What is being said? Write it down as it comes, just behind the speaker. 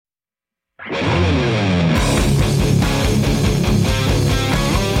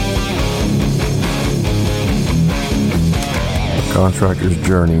contractor's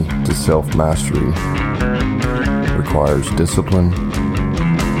journey to self-mastery requires discipline,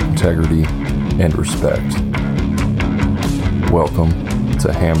 integrity, and respect. Welcome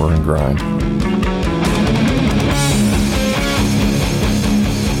to Hammer and Grind.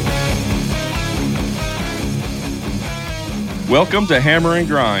 Welcome to Hammer and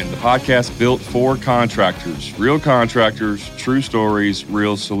Grind, the podcast built for contractors. Real contractors, true stories,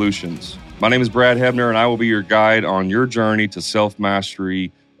 real solutions. My name is Brad Hebner, and I will be your guide on your journey to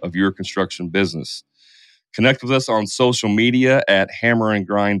self-mastery of your construction business. Connect with us on social media at Hammer and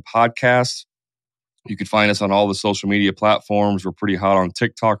Grind Podcast. You can find us on all the social media platforms. We're pretty hot on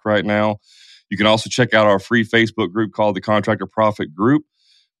TikTok right now. You can also check out our free Facebook group called the Contractor Profit Group,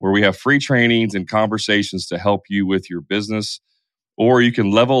 where we have free trainings and conversations to help you with your business. Or you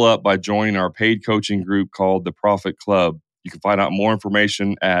can level up by joining our paid coaching group called the Profit Club. You can find out more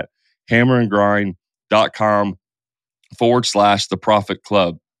information at hammerandgrind.com/the Profit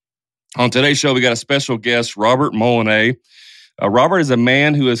Club. On today's show, we got a special guest, Robert Molinet. Robert is a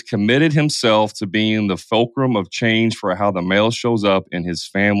man who has committed himself to being the fulcrum of change for how the male shows up in his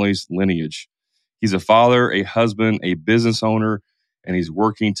family's lineage. He's a father, a husband, a business owner, and he's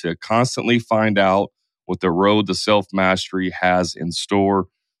working to constantly find out what the road to self-mastery has in store.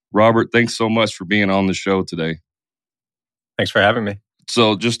 Robert, thanks so much for being on the show today. Thanks for having me.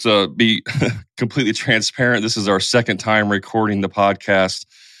 So just to be completely transparent, this is our second time recording the podcast.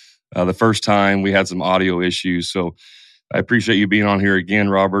 The first time we had some audio issues. So I appreciate you being on here again,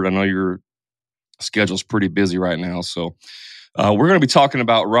 Robert. I know your schedule's pretty busy right now. So we're going to be talking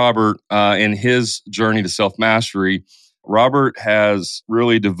about Robert and his journey to self-mastery. Robert has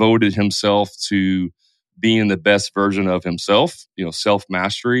really devoted himself to being the best version of himself,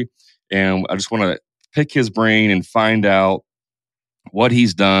 self-mastery. And I just want to pick his brain and find out what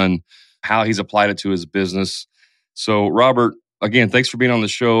he's done, how he's applied it to his business. So, Robert, again, thanks for being on the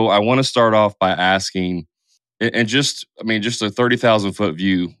show. I want to start off by asking, and just a 30,000-foot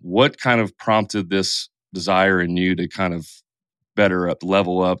view, what kind of prompted this desire in you to kind of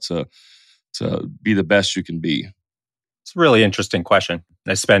level up to be the best you can be? It's a really interesting question.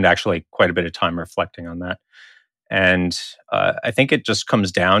 I spend actually quite a bit of time reflecting on that. And I think it just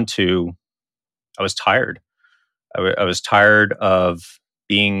comes down to I was tired. I was tired of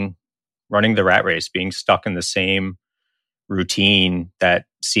running the rat race, being stuck in the same routine that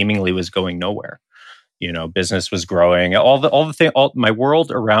seemingly was going nowhere. Business was growing. My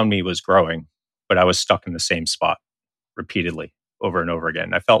world around me was growing, but I was stuck in the same spot repeatedly over and over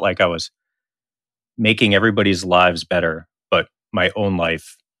again. I felt like I was making everybody's lives better, but my own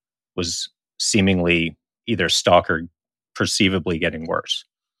life was seemingly either stuck or perceivably getting worse.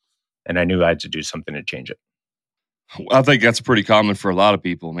 And I knew I had to do something to change it. I think that's pretty common for a lot of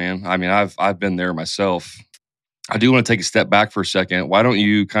people, man. I mean, I've been there myself. I do want to take a step back for a second. Why don't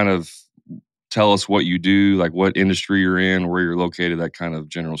you kind of tell us what you do, like what industry you're in, where you're located, that kind of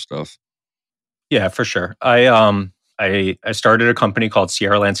general stuff? Yeah, for sure. I started a company called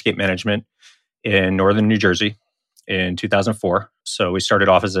Sierra Landscape Management in northern New Jersey in 2004. So we started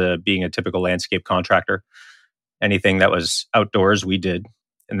off as being a typical landscape contractor. Anything that was outdoors, we did.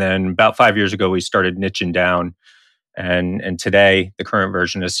 And then about 5 years ago, we started niching down. And today, the current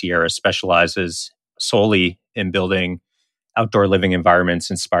version of Sierra specializes solely in building outdoor living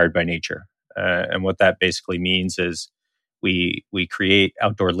environments inspired by nature. And what that basically means is we create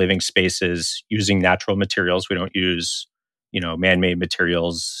outdoor living spaces using natural materials. We don't use man-made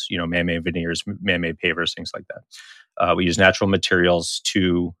materials, man-made veneers, man-made pavers, things like that. We use natural materials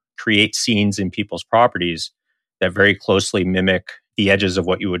to create scenes in people's properties that very closely mimic the edges of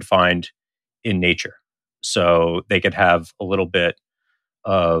what you would find in nature. So they could have a little bit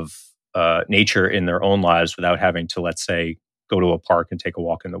of nature in their own lives without having to, let's say, go to a park and take a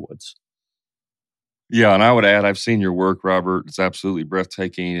walk in the woods. Yeah, and I would add, I've seen your work, Robert. It's absolutely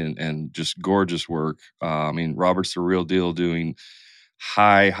breathtaking and just gorgeous work. Robert's the real deal doing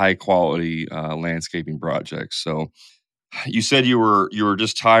high quality landscaping projects. So you said you were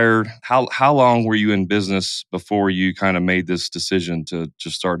just tired. How long were you in business before you kind of made this decision to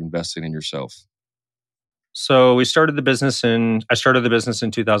just start investing in yourself? So I started the business in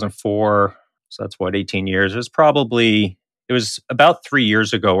 2004. So that's 18 years. It was about 3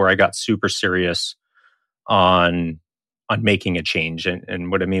 years ago where I got super serious on making a change.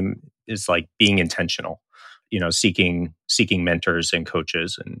 And what I mean is like being intentional, seeking mentors and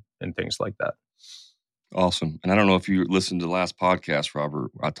coaches and things like that. Awesome. And I don't know if you listened to the last podcast, Robert,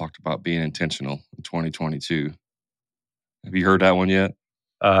 I talked about being intentional in 2022. Have you heard that one yet?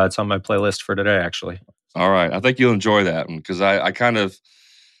 It's on my playlist for today, actually. All right. I think you'll enjoy that one because I kind of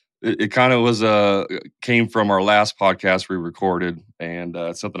it kind of was came from our last podcast we recorded, and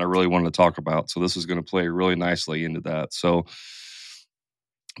it's something I really wanted to talk about. So this is going to play really nicely into that. So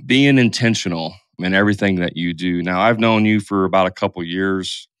being intentional in everything that you do. Now, I've known you for about a couple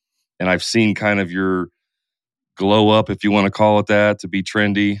years, and I've seen kind of your glow up, if you want to call it that, to be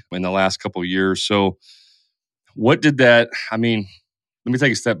trendy in the last couple of years. So what did that, I mean, let me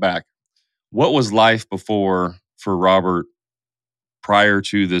take a step back. What was life before for Robert prior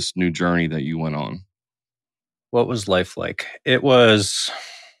to this new journey that you went on? What was life like? I was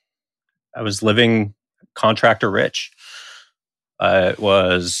living contractor rich. It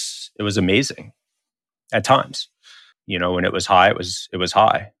was amazing at times. You know, when it was high, it was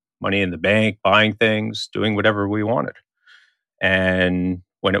high. Money in the bank, buying things, doing whatever we wanted. And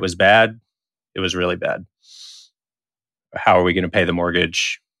when it was bad, it was really bad. How are we going to pay the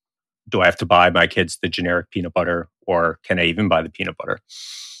mortgage? Do I have to buy my kids the generic peanut butter, or can I even buy the peanut butter?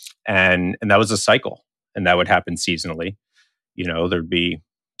 And that was a cycle, and that would happen seasonally. You know, there'd be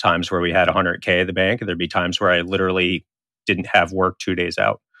times where we had $100K at the bank, and there'd be times where I literally didn't have work 2 days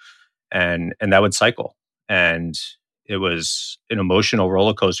out, and that would cycle. And it was an emotional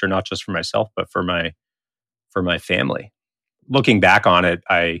roller coaster, not just for myself, but for my family. Looking back on it,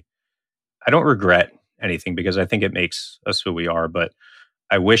 I don't regret anything because I think it makes us who we are, but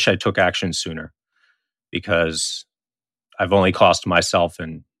I wish I took action sooner, because I've only cost myself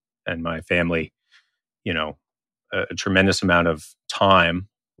and my family, you know, a tremendous amount of time,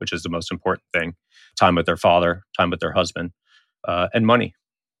 which is the most important thing, time with their father, time with their husband, and money.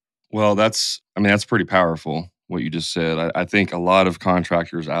 Well, that's pretty powerful, what you just said. I think a lot of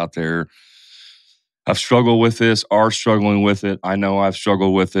contractors out there have struggled with this, are struggling with it. I know I've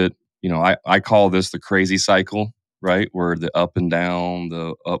struggled with it. You know, I call this the crazy cycle, right? Where the up and down,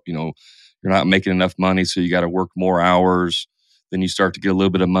 the up, you know, you're not making enough money, so you got to work more hours. Then you start to get a little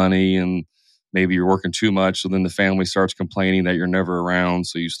bit of money, and maybe you're working too much. So then the family starts complaining that you're never around,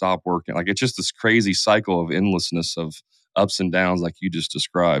 so you stop working. Like, it's just this crazy cycle of endlessness of ups and downs, like you just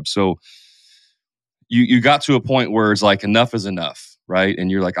described. So you got to a point where it's like enough is enough, right? And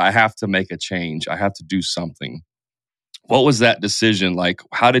you're like, I have to make a change. I have to do something. What was that decision like?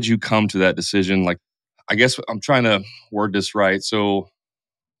 How did you come to that decision? Like, I guess I'm trying to word this right. So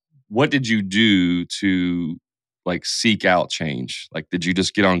what did you do to like seek out change? Like, did you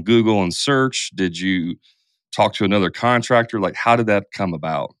just get on Google and search? Did you talk to another contractor? Like, how did that come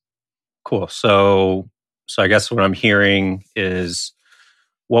about? Cool. So I guess what I'm hearing is,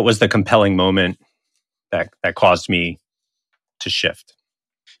 what was the compelling moment that caused me to shift?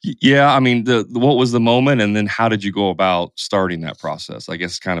 Yeah, I mean, what was the moment, and then how did you go about starting that process? I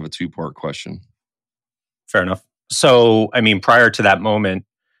guess it's kind of a two-part question. Fair enough. So, I mean, prior to that moment,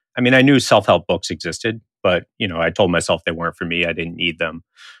 I mean, I knew self-help books existed, but, you know, I told myself they weren't for me. I didn't need them.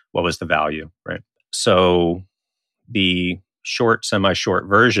 What was the value, right? So the semi-short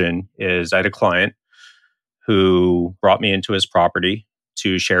version is, I had a client who brought me into his property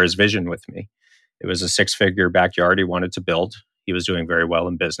to share his vision with me. It was a 6-figure backyard he wanted to build. He was doing very well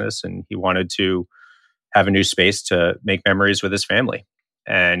in business, and he wanted to have a new space to make memories with his family.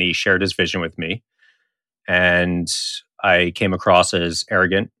 And he shared his vision with me. And I came across as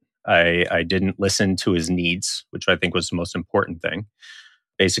arrogant. I didn't listen to his needs, which I think was the most important thing.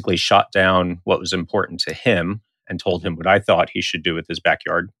 Basically shot down what was important to him and told him what I thought he should do with his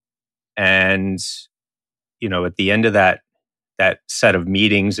backyard. And, you know, at the end of that set of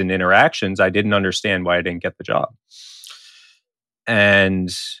meetings and interactions, I didn't understand why I didn't get the job.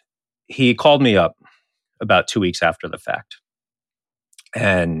 And he called me up about 2 weeks after the fact.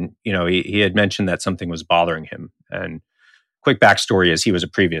 And, you know, he had mentioned that something was bothering him. And quick backstory is, he was a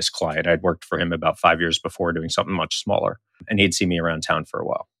previous client. I'd worked for him about 5 years before, doing something much smaller. And he'd seen me around town for a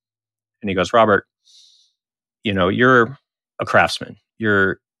while. And he goes, Robert, you know, you're a craftsman.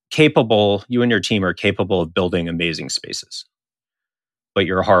 You're capable, you and your team are capable of building amazing spaces, but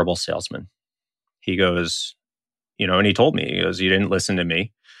you're a horrible salesman. He goes, you know, and he told me, he goes, you didn't listen to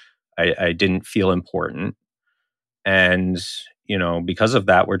me. I didn't feel important. And, you know, because of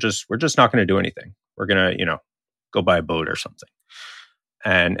that, we're just not going to do anything. We're going to, you know, go buy a boat or something.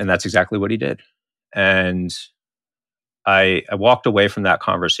 And that's exactly what he did. And I walked away from that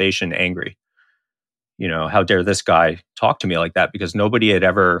conversation angry. You know, how dare this guy talk to me like that? Because nobody had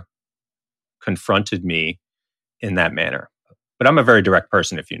ever confronted me in that manner. But I'm a very direct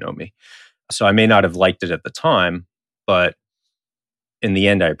person, if you know me. So I may not have liked it at the time, but in the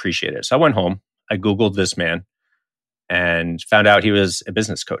end, I appreciate it. So I went home, I Googled this man, and found out he was a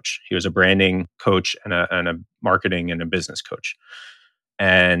business coach. He was a branding coach and a marketing and a business coach.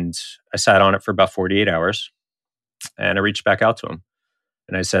 And I sat on it for about 48 hours, and I reached back out to him.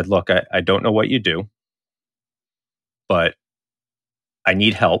 And I said, look, I don't know what you do, but I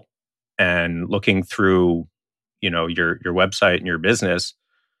need help. And looking through, your website and your business,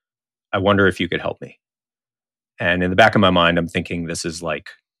 I wonder if you could help me. And in the back of my mind, I'm thinking it's like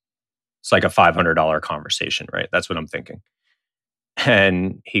a $500 conversation, right? That's what I'm thinking.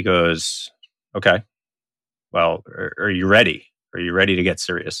 And he goes, okay, well, are you ready? Are you ready to get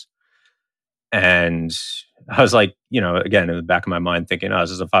serious? And I was like, again, in the back of my mind thinking, oh, this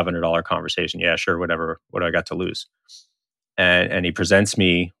is a $500 conversation. Yeah, sure, whatever. What do I got to lose? And he presents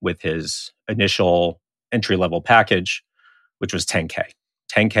me with his initial entry-level package, which was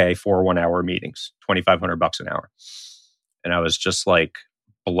 $10K for 1 hour meetings, $2,500 an hour. And I was just like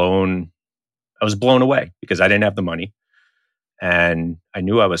blown away because I didn't have the money. And I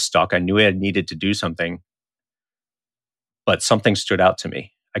knew I was stuck. I knew I needed to do something, but something stood out to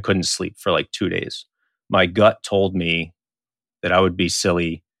me. I couldn't sleep for like 2 days. My gut told me that I would be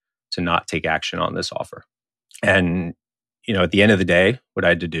silly to not take action on this offer. And, at the end of the day, what I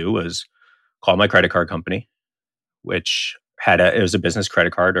had to do was call my credit card company, which it was a business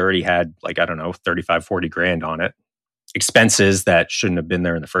credit card, already had 35, 40 grand on it. Expenses that shouldn't have been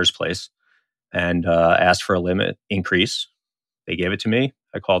there in the first place. And asked for a limit increase. They gave it to me.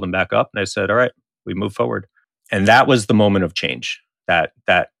 I called them back up and I said, all right, we move forward. And that was the moment of change, that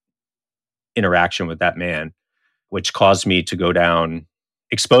interaction with that man, which caused me to go down,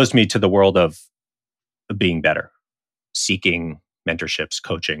 exposed me to the world of being better, seeking mentorships,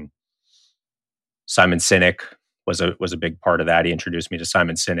 coaching. Simon Sinek was a big part of that. He introduced me to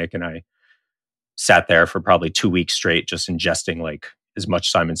Simon Sinek, and I sat there for probably 2 weeks straight, just ingesting like as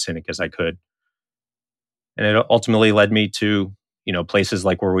much Simon Sinek as I could. And it ultimately led me to, places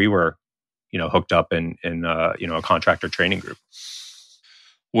like where we were, hooked up in a contractor training group.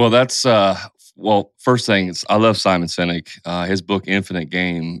 Well, that's first thing is I love Simon Sinek. His book Infinite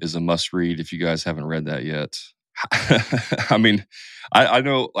Game is a must read if you guys haven't read that yet. I mean, I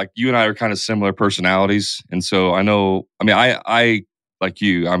know like you and I are kind of similar personalities, and so I like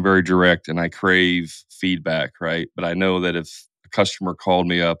you, I'm very direct and I crave feedback, right? But I know that if a customer called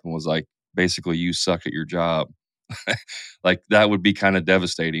me up and was like, basically, you suck at your job, like that would be kind of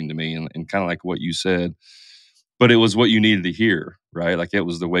devastating to me, and kind of like what you said. But it was what you needed to hear, right? Like it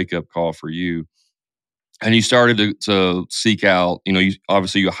was the wake up call for you. And you started to seek out,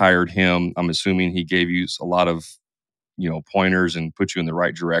 you hired him. I'm assuming he gave you a lot of, pointers and put you in the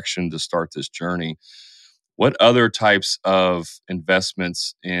right direction to start this journey. What other types of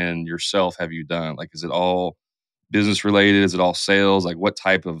investments in yourself have you done? Like, is it all business related? Is it all sales? Like what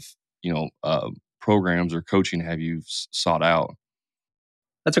type of, programs or coaching have you sought out?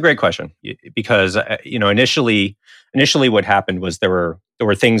 That's a great question because, initially what happened was there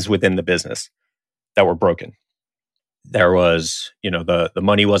were things within the business that were broken. There was, the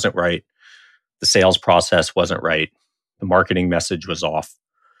money wasn't right. The sales process wasn't right. The marketing message was off.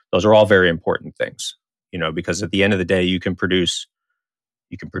 Those are all very important things, because at the end of the day, you can produce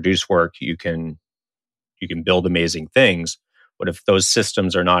work, you can build amazing things. But if those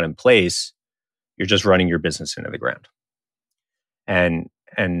systems are not in place, you're just running your business into the ground. And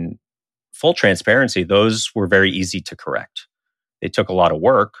full transparency, those were very easy to correct. They took a lot of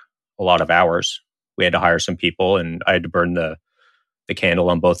work, a lot of hours. We had to hire some people, and I had to burn the candle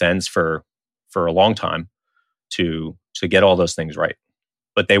on both ends for a long time to get all those things right.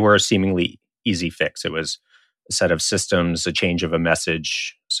 But they were a seemingly easy fix. It was a set of systems, a change of a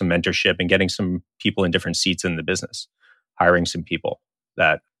message, some mentorship, and getting some people in different seats in the business, hiring some people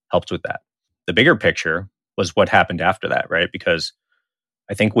that helped with that. The bigger picture was what happened after that, right? Because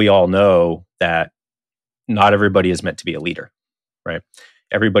I think we all know that not everybody is meant to be a leader, right?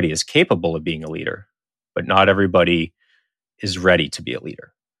 Everybody is capable of being a leader, but not everybody is ready to be a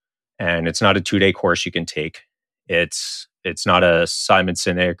leader. And it's not a 2-day course you can take. It's not a Simon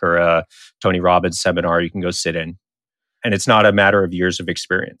Sinek or a Tony Robbins seminar you can go sit in. And it's not a matter of years of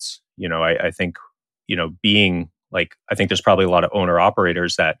experience. I think, being like, I think there's probably a lot of owner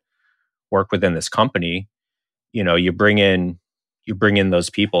operators that work within this company. You bring in those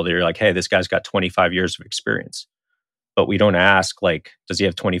people that you're like, hey, this guy's got 25 years of experience. But we don't ask, like, does he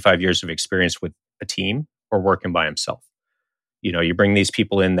have 25 years of experience with a team or working by himself? You bring these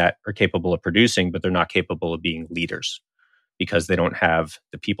people in that are capable of producing, but they're not capable of being leaders because they don't have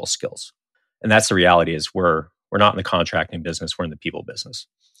the people skills. And that's the reality is we're not in the contracting business, we're in the people business.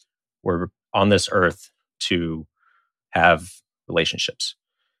 We're on this earth to have relationships.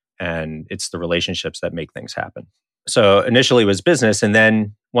 And it's the relationships that make things happen. So initially it was business. And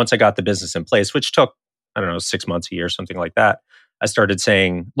then once I got the business in place, which took, 6 months, a year, something like that, I started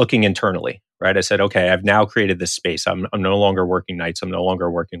looking internally, right? I said, okay, I've now created this space. I'm no longer working nights. I'm no longer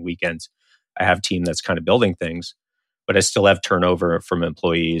working weekends. I have a team that's kind of building things, but I still have turnover from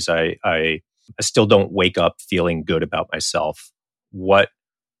employees. I still don't wake up feeling good about myself. What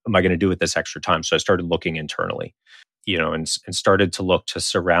am I going to do with this extra time? So I started looking internally, and started to look to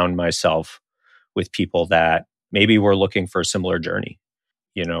surround myself with people that maybe were looking for a similar journey.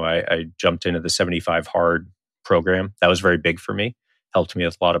 I jumped into the 75 Hard program. That was very big for me. Helped me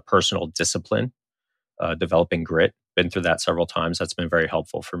with a lot of personal discipline, developing grit. Been through that several times. That's been very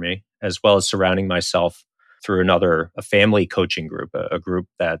helpful for me, as well as surrounding myself through a family coaching group, a group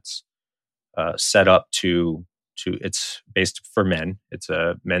that's set up to it's based for men. It's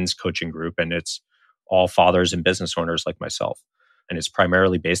a men's coaching group, and it's all fathers and business owners like myself. And it's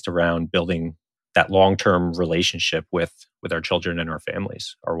primarily based around building that long-term relationship with our children and our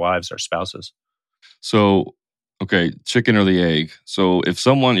families, our wives, our spouses. So, okay, chicken or the egg. So if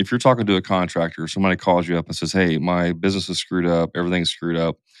you're talking to a contractor, somebody calls you up and says, hey, my business is screwed up, everything's screwed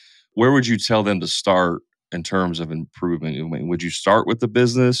up, where would you tell them to start in terms of improvement? I mean, would you start with the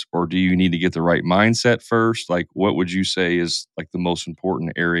business, or do you need to get the right mindset first? Like, what would you say is like the most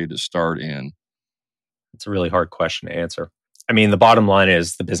important area to start in? It's a really hard question to answer. I mean, the bottom line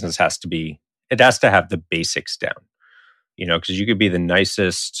is the business has to have the basics down, because you could be the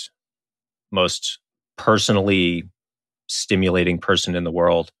nicest, most personally stimulating person in the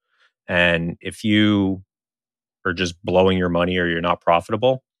world. And if you are just blowing your money or you're not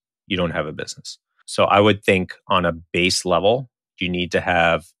profitable, you don't have a business. So I would think on a base level, you need to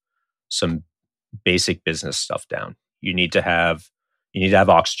have some basic business stuff down. You need to have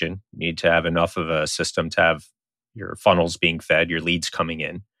oxygen. You need to have enough of a system to have your funnels being fed, your leads coming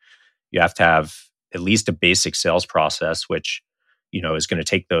in. You have to have at least a basic sales process, which, is going to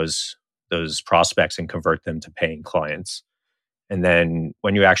take those prospects and convert them to paying clients. And then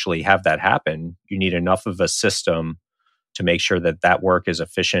when you actually have that happen, you need enough of a system to make sure that work is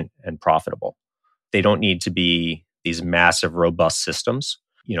efficient and profitable. They don't need to be these massive, robust systems.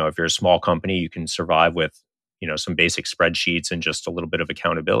 If you're a small company, you can survive with, some basic spreadsheets and just a little bit of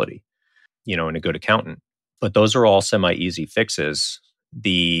accountability, and a good accountant. But those are all semi-easy fixes.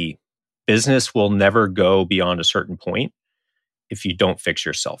 The business will never go beyond a certain point if you don't fix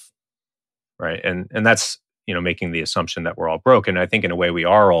yourself, right? And that's, making the assumption that we're all broken. I think in a way we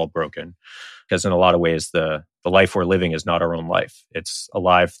are all broken, because in a lot of ways the life we're living is not our own life. It's a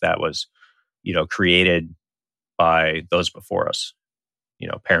life that was, created by those before us,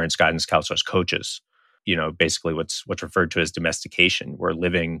 parents, guidance counselors, coaches, basically what's referred to as domestication. We're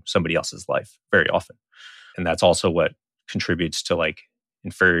living somebody else's life very often. And that's also what contributes to like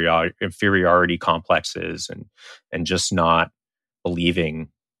inferiority complexes and just not believing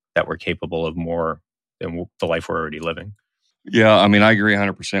that we're capable of more than the life we're already living. Yeah, I mean, I agree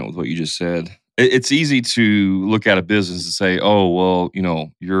 100% with what you just said. It's easy to look at a business and say, oh, well,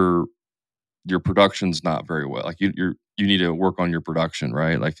 your production's not very well. Like you need to work on your production,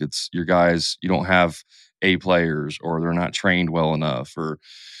 right? Like it's your guys, you don't have A players, or they're not trained well enough, or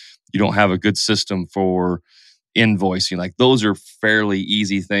you don't have a good system for invoicing. Like those are fairly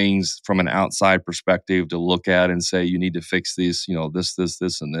easy things from an outside perspective to look at and say, you need to fix these,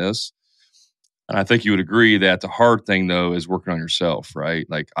 this, and this. And I think you would agree that the hard thing though is working on yourself, right?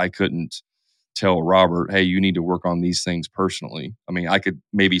 Like I couldn't tell Robert, hey, you need to work on these things personally. I mean, I could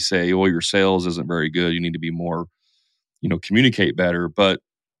maybe say, well, your sales isn't very good. You need to be more, communicate better. But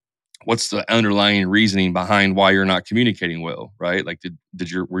what's the underlying reasoning behind why you're not communicating well, right? Like,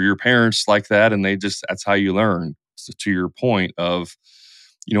 were your parents like that, and that's how you learn? So to your point of,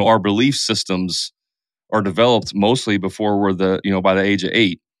 our belief systems are developed mostly before we're by the age of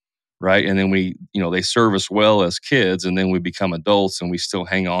 8, right? And then we, they serve us well as kids, and then we become adults and we still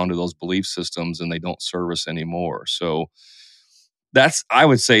hang on to those belief systems and they don't serve us anymore. So I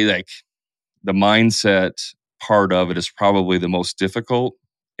would say like the mindset part of it is probably the most difficult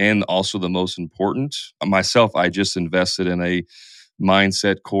and also the most important. Myself, I just invested in a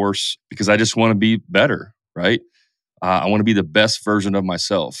mindset course because I just want to be better, right? I want to be the best version of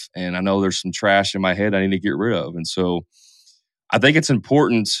myself. And I know there's some trash in my head I need to get rid of. And so I think it's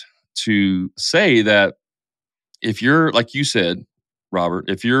important to say that if you're, like you said, Robert,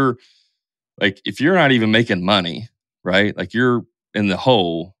 if you're not even making money, right? Like you're in the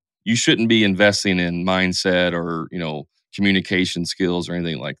hole, you shouldn't be investing in mindset or, communication skills or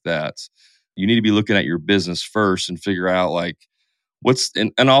anything like that. You need to be looking at your business first and figure out like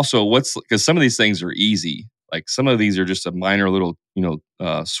because some of these things are easy. Like some of these are just a minor little,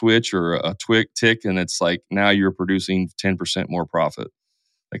 switch or a tick, and it's like now you're producing 10% more profit.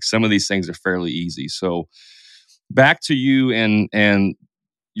 Like some of these things are fairly easy. So back to you and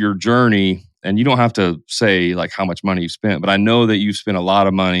your journey and you don't have to say like how much money you spent, but I know that you've spent a lot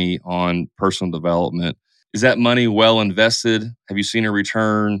of money on personal development. Is that money well invested? Have you seen a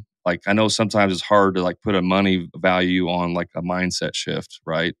return? Like, I know sometimes it's hard to like put a money value on like a mindset shift,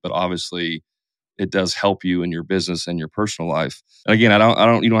 right? But obviously it does help you in your business and your personal life. And again,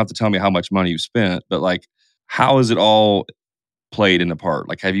 you don't have to tell me how much money you spent, but like, how has it all played into part?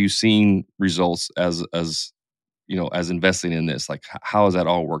 Like, have you seen results as as investing in this? Like, how has that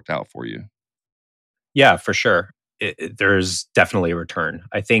all worked out for you? Yeah, for sure. There's definitely a return.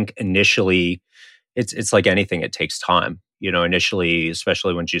 I think initially, it's like anything; it takes time. Initially,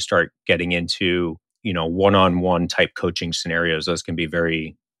 especially once you start getting into one-on-one type coaching scenarios, those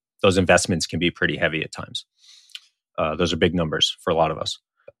investments can be pretty heavy at times. Those are big numbers for a lot of us.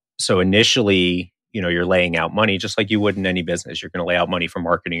 So initially, you're laying out money just like you would in any business. You're going to lay out money for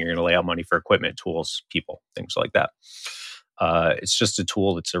marketing. You're going to lay out money for equipment, tools, people, things like that. It's just a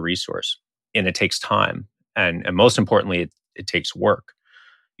tool. It's a resource, and it takes time. And most importantly, it takes work.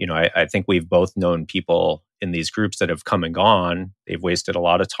 I think we've both known people in these groups that have come and gone. They've wasted a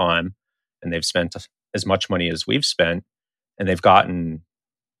lot of time, and they've spent as much money as we've spent, and they've gotten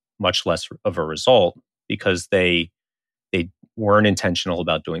much less of a result because they weren't intentional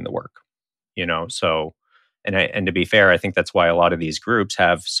about doing the work. So and to be fair, I think that's why a lot of these groups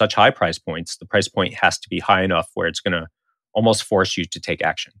have such high price points. The price point has to be high enough where it's going to almost force you to take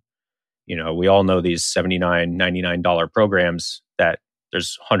action. We all know these $79, $99 programs that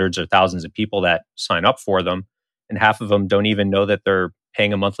there's hundreds or thousands of people that sign up for them, and half of them don't even know that they're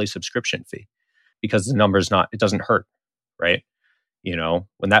paying a monthly subscription fee because the number's it doesn't hurt, right? When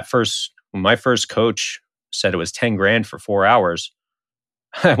my first coach said it was 10 grand for 4 hours,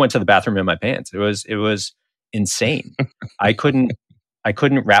 I went to the bathroom in my pants. It was insane. I couldn't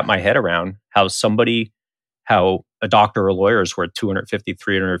wrap my head around how a doctor or a lawyer is worth $250,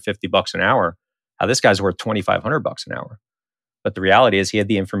 $350 an hour, how this guy's worth $2,500 an hour. But the reality is he had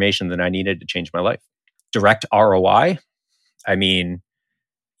the information that I needed to change my life. Direct ROI. I mean,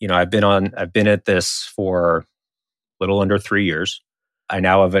 I've been at this for a little under 3 years. I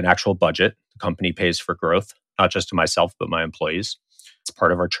now have an actual budget. The company pays for growth, not just to myself, but my employees. It's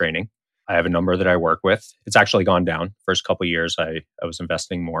part of our training. I have a number that I work with. It's actually gone down. First couple of years, I was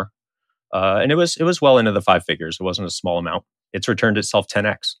investing more. And it was well into the 5 figures. It wasn't a small amount. It's returned itself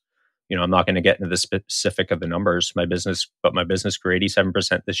 10x. I'm not going to get into the specific of the numbers. My business grew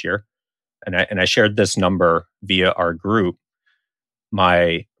 87% this year. And I shared this number via our group.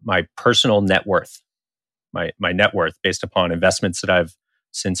 My personal net worth, my net worth based upon investments that I've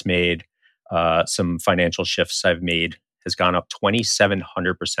since made, some financial shifts I've made, has gone up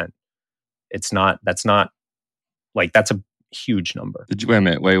 2,700%. That's a huge number. Wait a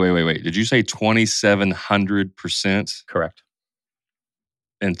minute. Wait. Did you say 2,700%? Correct.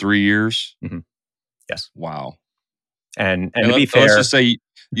 In 3 years? Mm-hmm. Yes. Wow. And to be fair, let's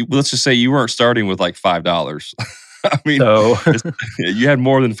just say you weren't starting with like $5. I mean, so, you had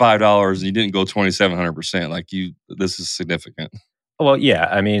more than $5 and you didn't go 2,700%. This is significant. Well, yeah.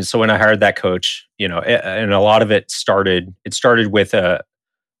 I mean, so when I hired that coach, and a lot of it started with a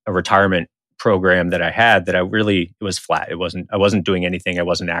retirement program that I had that it was flat. I wasn't doing anything. I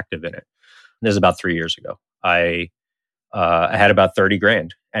wasn't active in it. And this is about 3 years ago. I had about 30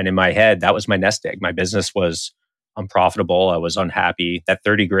 grand. And in my head, that was my nest egg. My business was unprofitable. I was unhappy. That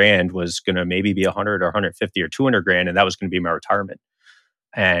 30 grand was going to maybe be 100 or 150 or 200 grand. And that was going to be my retirement.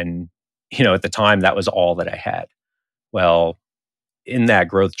 And, at the time, that was all that I had. Well, in that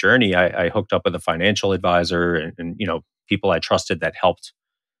growth journey, I hooked up with a financial advisor and people I trusted that helped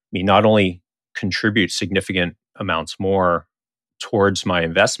me not only contribute significant amounts more towards my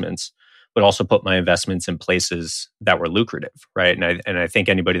investments, but also put my investments in places that were lucrative, right? And I think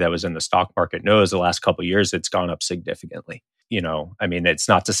anybody that was in the stock market knows the last couple of years it's gone up significantly. It's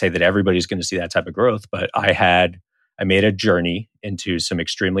not to say that everybody's going to see that type of growth, but I made a journey into some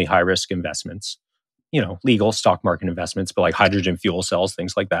extremely high risk investments, legal stock market investments, but like hydrogen fuel cells,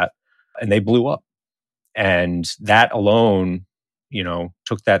 things like that, and they blew up. And that alone,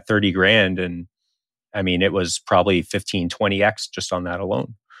 took that 30 grand, and it was probably 15, 20x just on that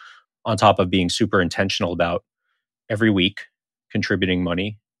alone. On top of being super intentional about every week contributing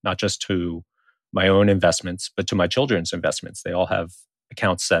money, not just to my own investments, but to my children's investments. They all have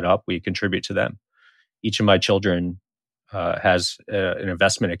accounts set up. We contribute to them. Each of my children has an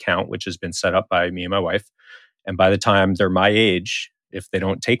investment account, which has been set up by me and my wife. And by the time they're my age, if they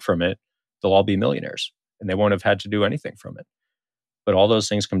don't take from it, they'll all be millionaires and they won't have had to do anything from it. But all those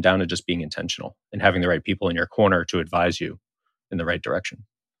things come down to just being intentional and having the right people in your corner to advise you in the right direction.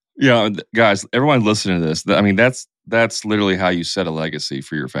 Yeah, guys, everyone listening to this, that's literally how you set a legacy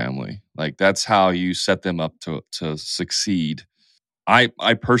for your family. Like that's how you set them up to succeed. I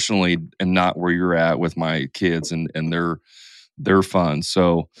personally am not where you're at with my kids and their fun.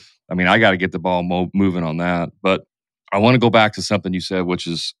 So, I mean, I got to get the ball moving on that. But I want to go back to something you said, which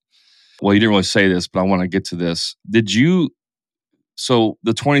is, well, you didn't really say this, but I want to get to this. So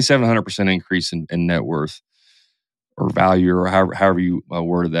the 2,700% increase in net worth or value, or however you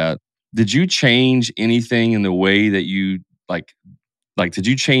worded that, did you change anything in the way that you like, did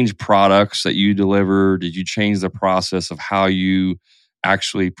you change products that you deliver? Did you change the process of how you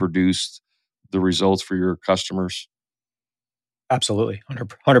actually produced the results for your customers? Absolutely,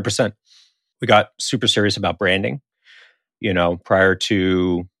 100%. We got super serious about branding. Prior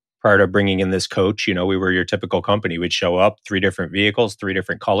to bringing in this coach, we were your typical company. We'd show up, 3 different vehicles, 3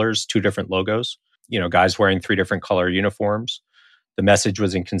 different colors, 2 different logos, guys wearing 3 different color uniforms. The message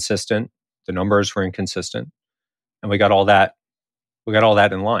was inconsistent. The numbers were inconsistent. And we got all that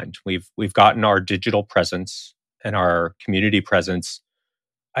in line. We've gotten our digital presence and our community presence,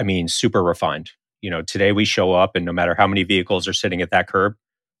 super refined. Today we show up and no matter how many vehicles are sitting at that curb,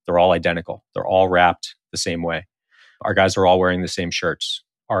 they're all identical. They're all wrapped the same way. Our guys are all wearing the same shirts.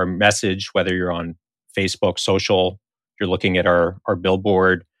 Our message, whether you're on Facebook, social, you're looking at our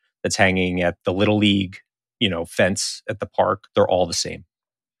billboard that's hanging at the Little League, fence at the park, they're all the same.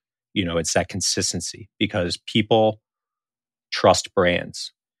 It's that consistency because people trust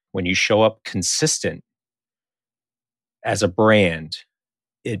brands. When you show up consistent as a brand,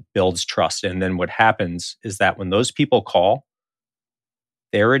 it builds trust. And then what happens is that when those people call,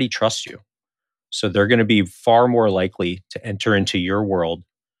 they already trust you. So they're going to be far more likely to enter into your world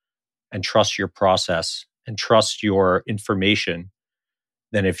and trust your process and trust your information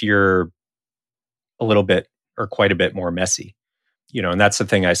than if you're a little bit or quite a bit more messy. And that's the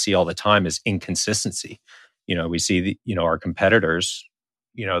thing I see all the time is inconsistency. We see our competitors,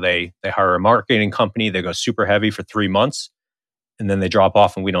 they hire a marketing company, they go super heavy for 3 months, and then they drop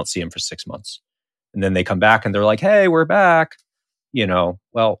off and we don't see them for 6 months. And then they come back and they're like, hey, we're back.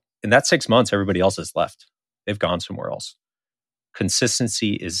 Well, in that 6 months, everybody else has left. They've gone somewhere else.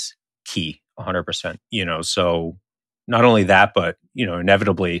 Consistency is key, 100%. So not only that, but,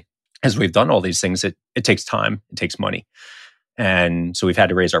 inevitably, as we've done all these things, it takes time, it takes money. And so we've had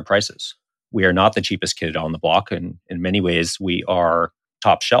to raise our prices. We are not the cheapest kid on the block. And in many ways, we are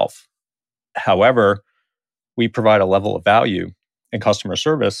top shelf. However, we provide a level of value and customer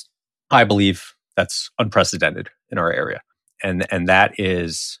service, I believe, that's unprecedented in our area. And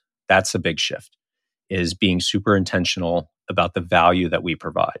that's a big shift, is being super intentional about the value that we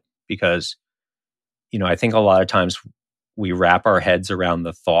provide. Because, I think a lot of times we wrap our heads around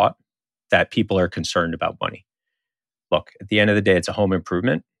the thought that people are concerned about money. Look, at the end of the day, it's a home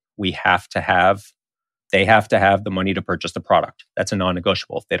improvement. They have to have the money to purchase the product. That's a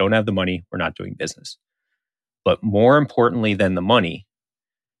non-negotiable. If they don't have the money, we're not doing business. But more importantly than the money,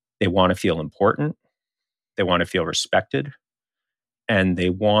 they want to feel important. They want to feel respected. And they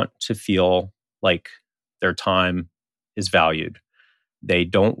want to feel like their time is valued. They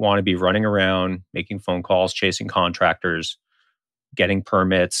don't want to be running around, making phone calls, chasing contractors, getting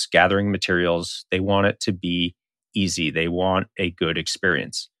permits, gathering materials. They want it to be easy. They want a good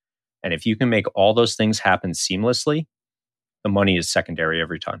experience. And if you can make all those things happen seamlessly, the money is secondary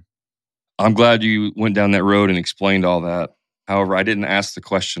every time. I'm glad you went down that road and explained all that. However, I didn't ask the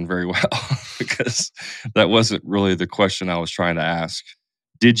question very well because that wasn't really the question I was trying to ask.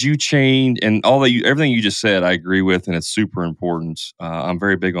 Did you change, and everything you just said, I agree with, and it's super important. I'm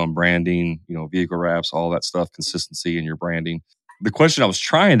very big on branding, vehicle wraps, all that stuff, consistency in your branding. The question I was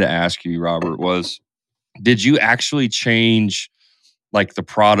trying to ask you, Robert, was, did you actually change like the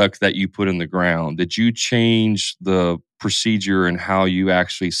product that you put in the ground? Did you change the procedure and how you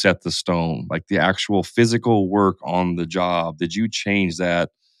actually set the stone, like the actual physical work on the job? Did you change that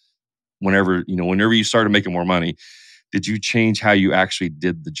whenever you started making more money? Did you change how you actually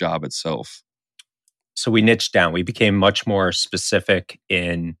did the job itself? So we niched down. We became much more specific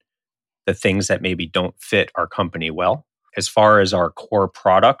in the things that maybe don't fit our company well. As far as our core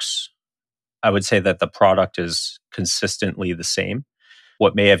products, I would say that the product is consistently the same.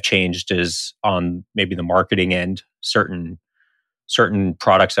 What may have changed is on maybe the marketing end, certain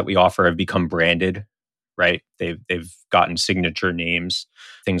products that we offer have become branded, right? They've gotten signature names,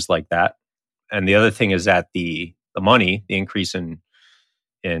 things like that. And the other thing is that the money, the increase in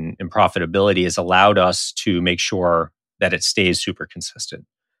profitability has allowed us to make sure that it stays super consistent,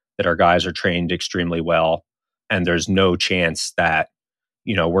 that our guys are trained extremely well, and there's no chance that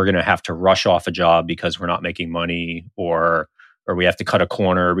we're going to have to rush off a job because we're not making money, or we have to cut a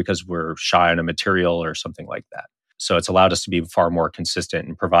corner because we're shy on a material or something like that. So it's allowed us to be far more consistent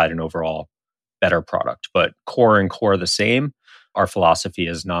and provide an overall better product. But core the same. Our philosophy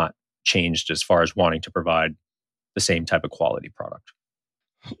has not changed as far as wanting to provide the same type of quality product.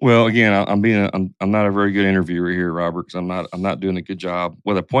 Well, again, I'm not a very good interviewer here, Robert, because I'm not doing a good job.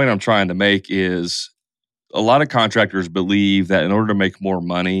 Well, the point I'm trying to make is a lot of contractors believe that in order to make more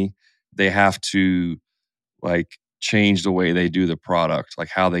money, they have to like change the way they do the product, like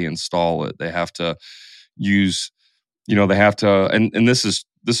how they install it. They have to use, they have to, and this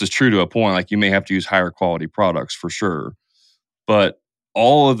is true to a point. Like you may have to use higher quality products for sure, but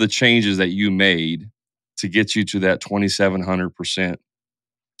all of the changes that you made to get you to that 2,700%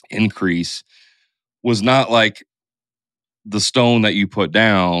 increase was not like the stone that you put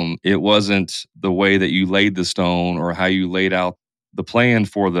down. It wasn't the way that you laid the stone or how you laid out the plan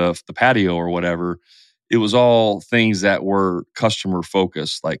for the patio or whatever. It was all things that were customer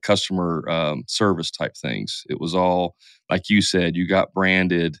focused, like customer service type things. It was all, like you said, you got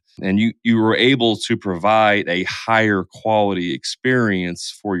branded and you were able to provide a higher quality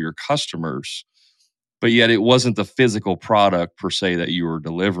experience for your customers. But yet it wasn't the physical product per se that you were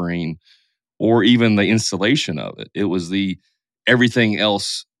delivering or even the installation of it. It was the everything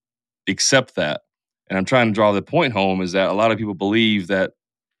else except that. And I'm trying to draw the point home is that a lot of people believe that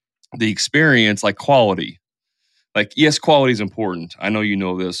the experience, like quality, like yes, quality is important. I know you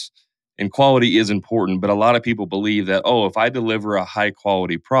know this, and quality is important, but a lot of people believe that, oh, if I deliver a high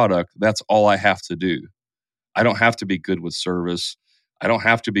quality product, that's all I have to do. I don't have to be good with service. I don't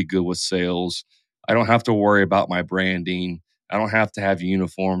have to be good with sales. I don't have to worry about my branding. I don't have to have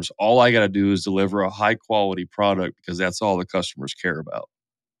uniforms. All I got to do is deliver a high quality product because that's all the customers care about.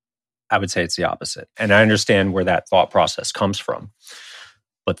 I would say it's the opposite. And I understand where that thought process comes from.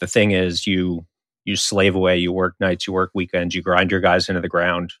 But the thing is, you slave away, you work nights, you work weekends, you grind your guys into the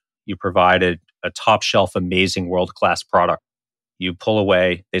ground. You provided a top shelf, amazing world-class product. You pull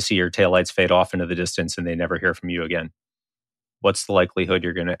away, they see your taillights fade off into the distance and they never hear from you again. What's the likelihood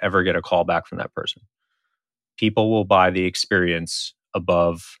you're going to ever get a call back from that person? People will buy the experience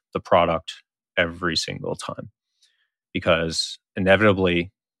above the product every single time because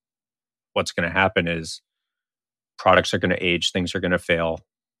inevitably what's going to happen is products are going to age, things are going to fail,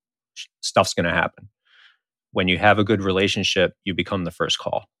 stuff's going to happen. When you have a good relationship, you become the first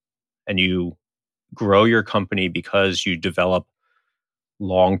call and you grow your company because you develop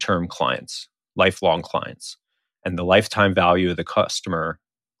long-term clients, lifelong clients, and the lifetime value of the customer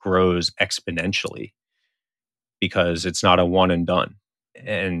grows exponentially because it's not a one and done.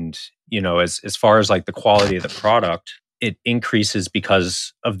 And, as far as like the quality of the product, it increases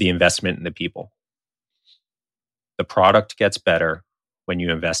because of the investment in the people. The product gets better when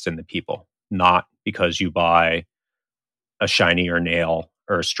you invest in the people, not because you buy a shinier nail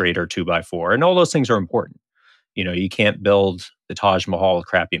or a straighter 2x4. And all those things are important. You can't build the Taj Mahal with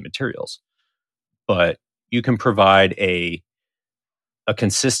crappy materials, but you can provide a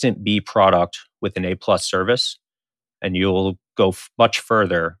consistent B product with an A+ service, and you'll go much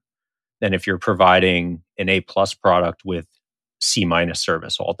further than if you're providing an A+ product with C-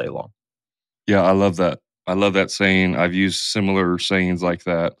 service all day long. Yeah, I love that. I love that saying. I've used similar sayings like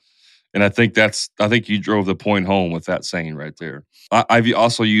that. And I think you drove the point home with that saying right there. I've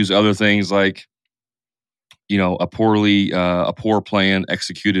also used other things like, a poor plan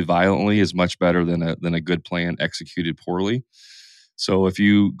executed violently is much better than a good plan executed poorly. So if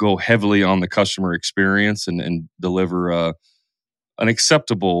you go heavily on the customer experience and deliver an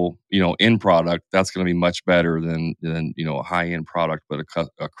acceptable, end product, that's going to be much better than a high end product, but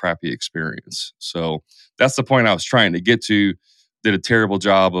a crappy experience. So that's the point I was trying to get to. Did a terrible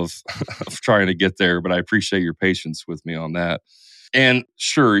job of trying to get there, but I appreciate your patience with me on that. And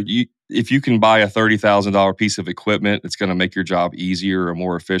sure, if you can buy a $30,000 piece of equipment, it's going to make your job easier or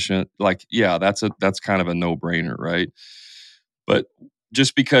more efficient. Like, yeah, that's kind of a no-brainer, right? But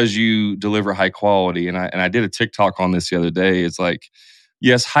just because you deliver high quality, and I did a TikTok on this the other day, it's like,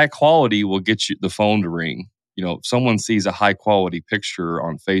 yes, high quality will get you the phone to ring. If someone sees a high quality picture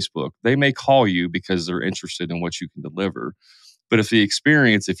on Facebook, they may call you because they're interested in what you can deliver. But if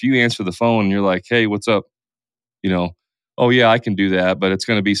you answer the phone and you're like, hey, what's up? Oh yeah, I can do that, but it's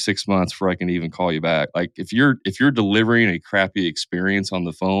going to be 6 months before I can even call you back. Like if you're delivering a crappy experience on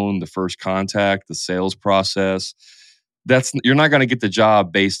the phone, the first contact, the sales process, you're not going to get the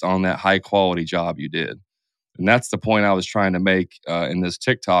job based on that high quality job you did. And that's the point I was trying to make in this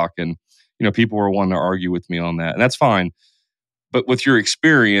TikTok. And people were wanting to argue with me on that, and that's fine. But with your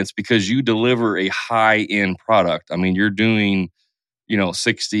experience, because you deliver a high end product, I mean, you're doing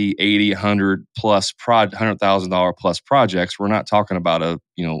 $60, $80, $100 plus $100,000 plus projects. We're not talking about a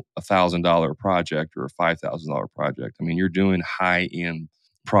 $1,000 project or a $5,000 project. I mean, you're doing high end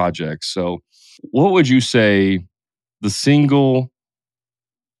projects. So what would you say the single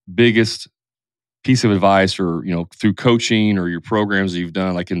biggest piece of advice, or through coaching or your programs that you've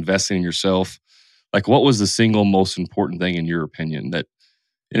done, like investing in yourself, like what was the single most important thing in your opinion that,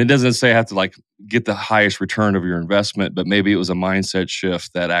 and it doesn't say I have to like get the highest return of your investment, but maybe it was a mindset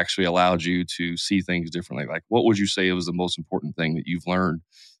shift that actually allowed you to see things differently. Like what would you say was the most important thing that you've learned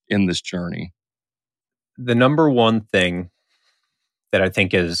in this journey? The number one thing that I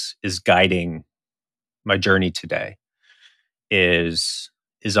think is guiding my journey today is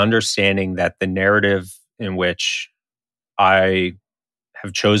understanding that the narrative in which I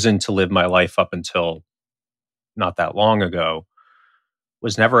have chosen to live my life up until not that long ago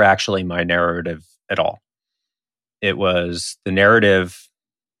was never actually my narrative at all. It was the narrative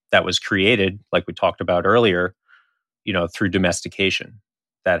that was created, like we talked about earlier, through domestication.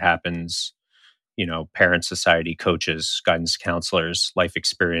 That happens, parent, society, coaches, guidance counselors, life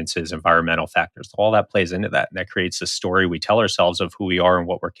experiences, environmental factors. All that plays into that. And that creates a story we tell ourselves of who we are and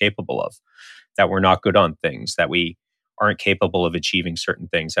what we're capable of, that we're not good on things, that we aren't capable of achieving certain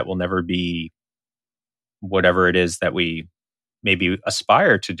things, that will never be whatever it is that we maybe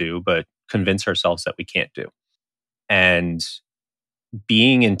aspire to do, but convince ourselves that we can't do. And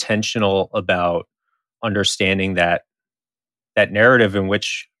being intentional about understanding that narrative in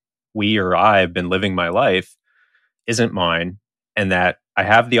which we or I have been living my life isn't mine, and that I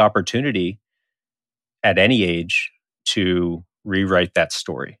have the opportunity at any age to rewrite that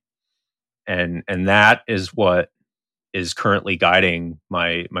story. And that is what is currently guiding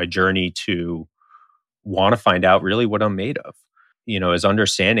my journey to want to find out really what I'm made of, is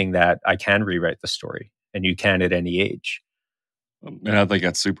understanding that I can rewrite the story, and you can at any age. And I think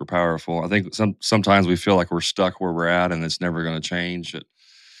that's super powerful. I think sometimes we feel like we're stuck where we're at and it's never going to change.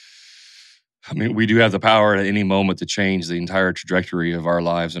 I mean, we do have the power at any moment to change the entire trajectory of our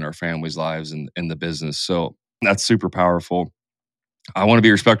lives and our families' lives and the business. So that's super powerful. I want to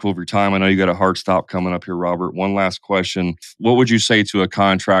be respectful of your time. I know you got a hard stop coming up here, Robert. One last question. What would you say to a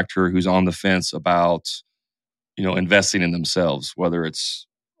contractor who's on the fence about, investing in themselves, whether it's,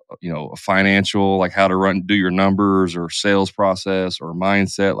 a financial, like how to do your numbers or sales process or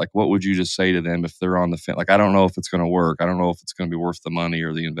mindset? Like, what would you just say to them if they're on the fence? Like, I don't know if it's going to work. I don't know if it's going to be worth the money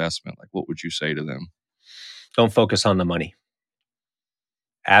or the investment. Like, what would you say to them? Don't focus on the money.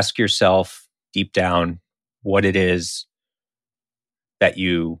 Ask yourself deep down what it is that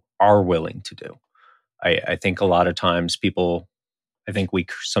you are willing to do. I think a lot of times we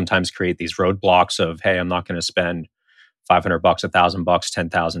sometimes create these roadblocks of, hey, I'm not going to spend $500, $1,000,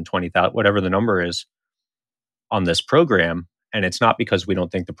 $10,000, $20,000, whatever the number is on this program. And it's not because we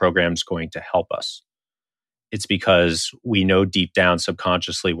don't think the program's going to help us. It's because we know deep down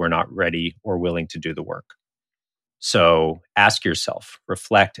subconsciously we're not ready or willing to do the work. So ask yourself,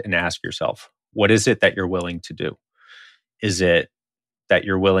 reflect and ask yourself, what is it that you're willing to do? Is it that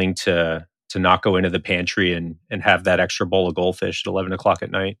you're willing to not go into the pantry and have that extra bowl of goldfish at 11 o'clock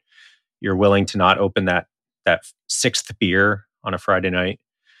at night? You're willing to not open that sixth beer on a Friday night.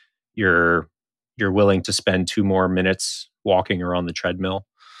 You're willing to spend 2 more minutes walking or on the treadmill.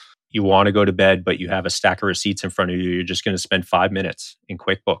 You want to go to bed, but you have a stack of receipts in front of you. You're just going to spend 5 minutes in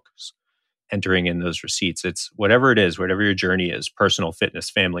QuickBooks entering in those receipts. It's whatever it is, whatever your journey is, personal, fitness,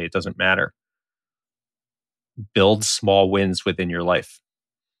 family, it doesn't matter. Build small wins within your life,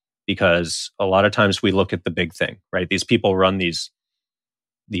 because a lot of times we look at the big thing, right? These people run these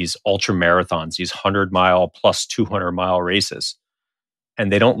ultra marathons, these 100-mile plus 200-mile races.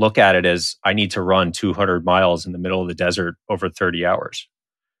 And they don't look at it as, I need to run 200 miles in the middle of the desert over 30 hours.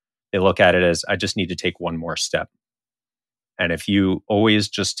 They look at it as, I just need to take one more step. And if you always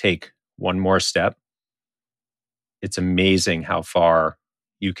just take one more step, it's amazing how far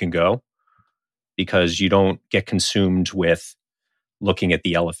you can go, because you don't get consumed with looking at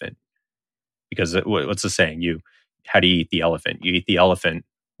the elephant. Because what's the saying? How do you eat the elephant? You eat the elephant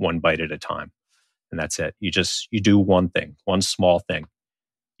one bite at a time. And that's it. You do one thing, one small thing.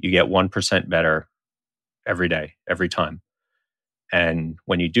 You get 1% better every day, every time. And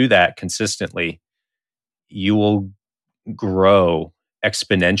when you do that consistently, you will grow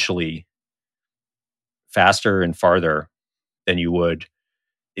exponentially faster and farther than you would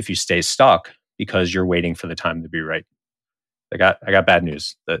if you stay stuck because you're waiting for the time to be right. I got bad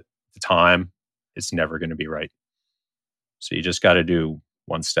news. The time is never going to be right. So you just got to do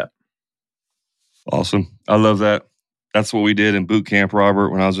one step. Awesome. I love that. That's what we did in boot camp, Robert.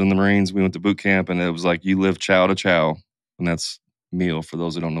 When I was in the Marines, we went to boot camp, and it was like you live chow to chow. And that's meal, for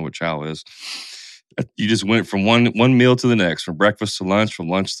those that don't know what chow is. You just went from one meal to the next, from breakfast to lunch, from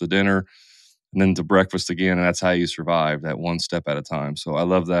lunch to dinner, and then to breakfast again. And that's how you survive, that one step at a time. So I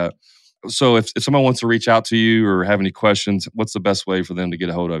love that. So if someone wants to reach out to you or have any questions, what's the best way for them to get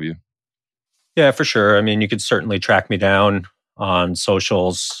a hold of you? Yeah, for sure. I mean, you could certainly track me down on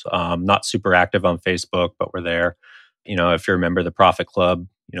socials. Not super active on Facebook, but we're there. If you're a member of the Profit Club,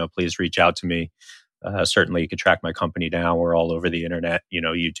 please reach out to me. Certainly, you could track my company down. We're all over the internet,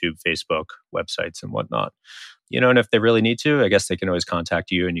 YouTube, Facebook, websites, and whatnot. And if they really need to, I guess they can always contact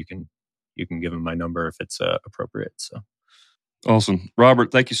you, and you can give them my number if it's appropriate. So, awesome,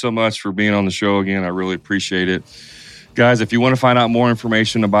 Robert. Thank you so much for being on the show again. I really appreciate it, guys. If you want to find out more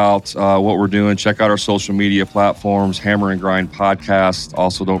information about what we're doing, check out our social media platforms, Hammer and Grind Podcast.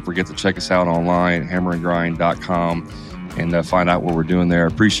 Also, don't forget to check us out online, hammerandgrind.com. and find out what we're doing there.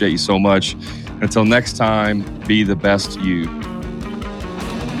 Appreciate you so much. Until next time, be the best you.